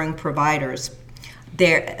referring providers,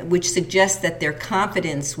 which suggests that their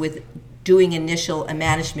confidence with doing initial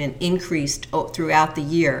management increased throughout the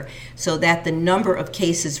year, so that the number of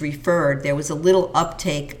cases referred, there was a little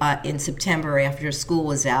uptake in September after school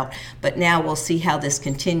was out, but now we'll see how this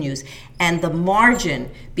continues. And the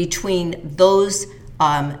margin between those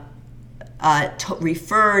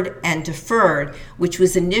referred and deferred, which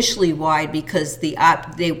was initially wide because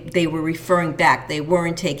they were referring back, they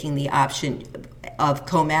weren't taking the option of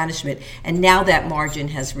co-management, and now that margin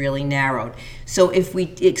has really narrowed. So if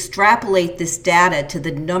we extrapolate this data to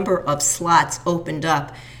the number of slots opened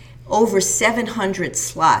up, over 700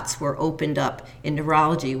 slots were opened up in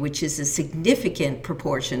neurology, which is a significant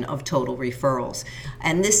proportion of total referrals.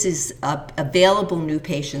 And this is available new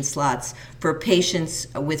patient slots for patients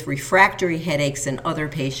with refractory headaches and other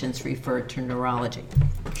patients referred to neurology.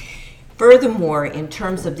 Furthermore, in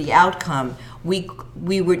terms of the outcome,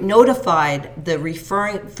 we were notified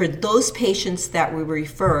for those patients that were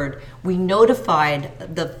referred, we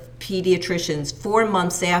notified the pediatricians 4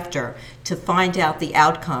 months after to find out the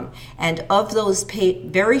outcome. And of those,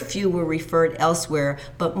 very few were referred elsewhere,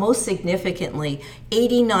 but most significantly,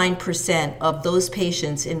 89% of those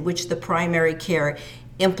patients in which the primary care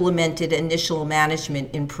implemented initial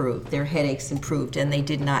management improved. Their headaches improved, and they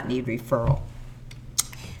did not need referral.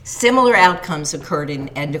 Similar outcomes occurred in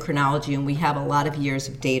endocrinology, and we have a lot of years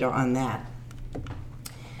of data on that.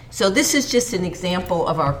 So this is just an example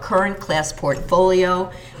of our current class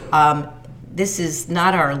portfolio. This is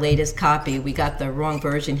not our latest copy. We got the wrong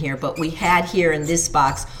version here, but we had here in this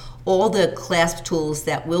box all the CLASP tools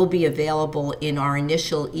that will be available in our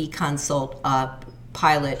initial eConsult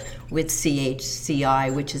pilot with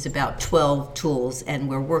CHCI, which is about 12 tools, and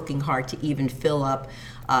we're working hard to even fill up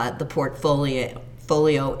the portfolio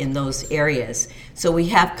in those areas. So we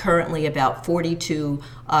have currently about 42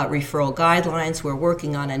 referral guidelines. We're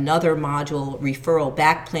working on another module, referral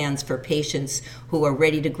back plans for patients who are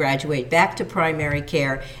ready to graduate back to primary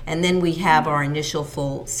care, and then we have our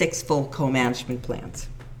initial 6 full co-management plans.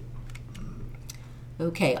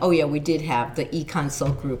 Okay, oh yeah, we did have the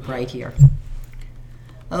eConsult group right here.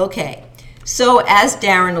 Okay, so as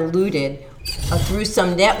Darren alluded, through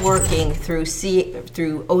some networking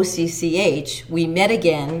through OCCH, we met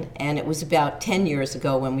again, and it was about 10 years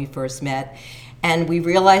ago when we first met, and we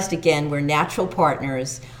realized again we're natural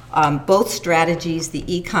partners. Both strategies, the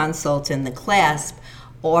eConsult and the CLASP,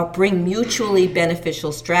 bring mutually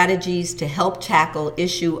beneficial strategies to help tackle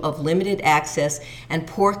issue of limited access and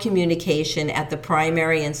poor communication at the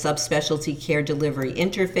primary and subspecialty care delivery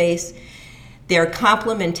interface. Their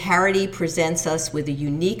complementarity presents us with a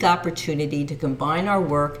unique opportunity to combine our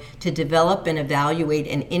work to develop and evaluate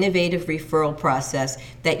an innovative referral process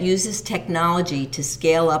that uses technology to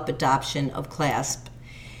scale up adoption of CLASP.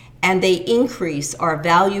 And they increase our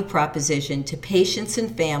value proposition to patients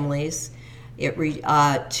and families,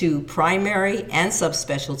 to primary and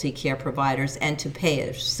subspecialty care providers, and to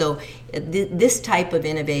payers. So this type of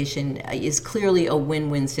innovation is clearly a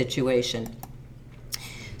win-win situation.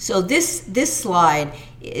 So this slide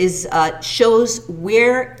shows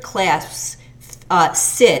where CLASPs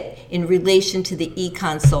sit in relation to the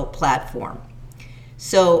eConsult platform.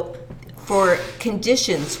 So for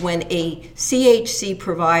conditions when a CHC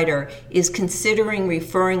provider is considering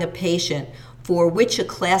referring a patient for which a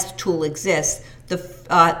CLASP tool exists,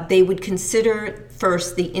 they would consider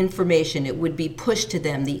first the information. It would be pushed to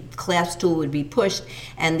them. The CLASP tool would be pushed,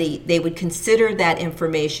 and they would consider that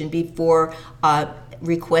information before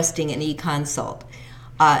requesting an eConsult.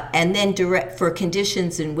 And then for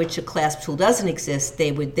conditions in which a CLASP tool doesn't exist,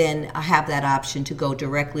 they would then have that option to go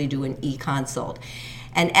directly to an eConsult.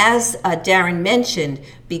 And as Darren mentioned,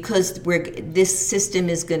 because this system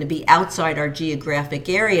is going to be outside our geographic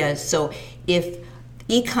area, so if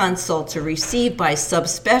eConsults are received by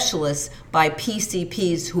subspecialists, by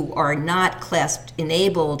PCPs who are not CLASP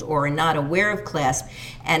enabled or are not aware of CLASP,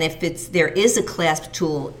 and if there is a CLASP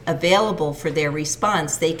tool available for their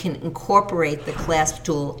response, they can incorporate the CLASP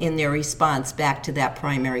tool in their response back to that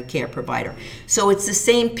primary care provider. So it's the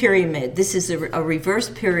same pyramid. This is a reverse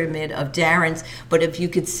pyramid of Darren's, but if you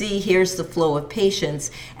could see, here's the flow of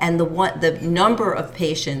patients, and the number of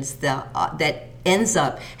patients that ends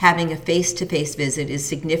up having a face-to-face visit is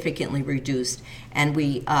significantly reduced, and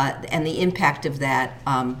the impact of that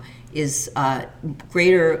is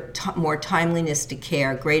greater, more timeliness to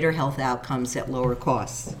care, greater health outcomes at lower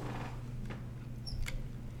costs.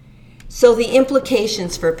 So the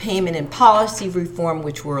implications for payment and policy reform,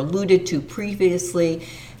 which were alluded to previously,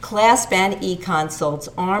 CLASP and eConsults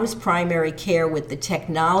arms primary care with the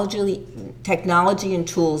technology and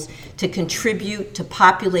tools to contribute to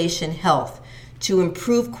population health, to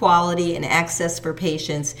improve quality and access for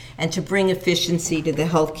patients, and to bring efficiency to the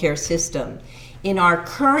healthcare system. In our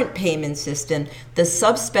current payment system, the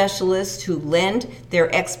subspecialists who lend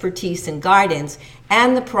their expertise and guidance,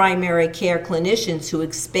 and the primary care clinicians who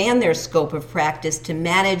expand their scope of practice to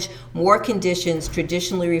manage more conditions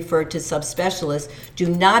traditionally referred to subspecialists, do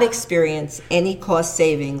not experience any cost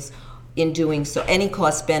savings in doing so, any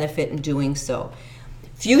cost benefit in doing so.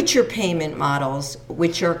 Future payment models,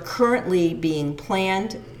 which are currently being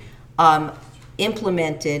planned,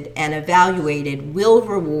 implemented, and evaluated, will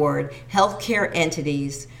reward healthcare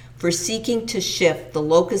entities for seeking to shift the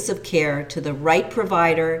locus of care to the right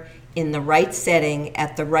provider in the right setting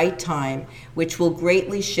at the right time, which will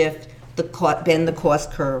greatly bend the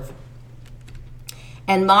cost curve.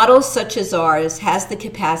 And models such as ours has the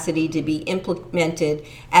capacity to be implemented,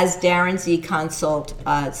 as Darren's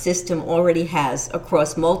eConsult system already has,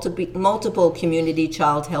 across multiple community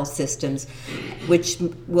child health systems, which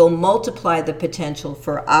will multiply the potential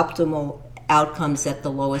for optimal outcomes at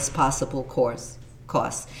the lowest possible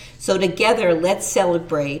cost. So together, let's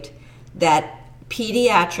celebrate that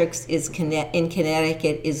pediatrics in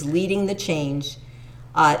Connecticut is leading the change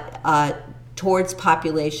towards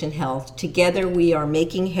population health. Together we are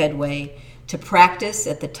making headway to practice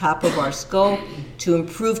at the top of our scope, to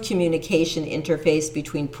improve communication interface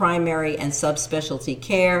between primary and subspecialty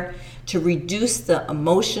care, to reduce the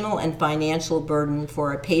emotional and financial burden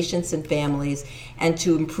for our patients and families, and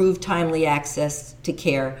to improve timely access to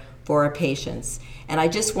care for our patients. And I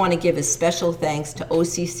just want to give a special thanks to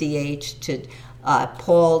OCCH, to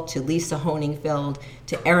Paul, to Lisa Honingfeld,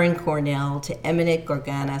 to Erin Cornell, to Eminette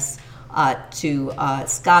Gorganas, to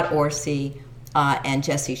Scott Orsi, and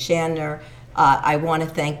Jesse Shandner. I want to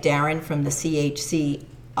thank Darren from the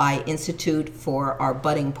CHCI Institute for our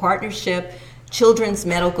budding partnership. Children's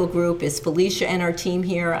Medical Group is Felicia and our team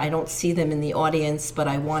here. I don't see them in the audience, but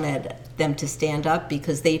I wanted them to stand up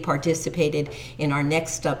because they participated in our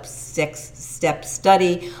next step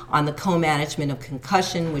study on the co-management of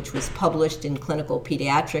concussion, which was published in Clinical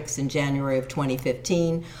Pediatrics in January of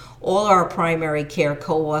 2015. All our primary care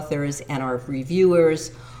co-authors and our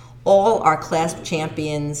reviewers, all our CLASP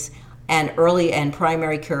champions and early and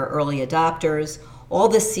primary care early adopters, all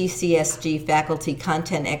the CCSG faculty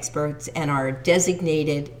content experts and our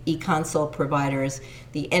designated eConsult providers,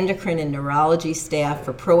 the endocrine and neurology staff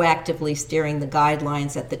for proactively steering the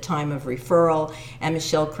guidelines at the time of referral, and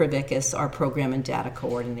Michelle Krivickas, our program and data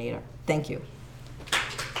coordinator. Thank you.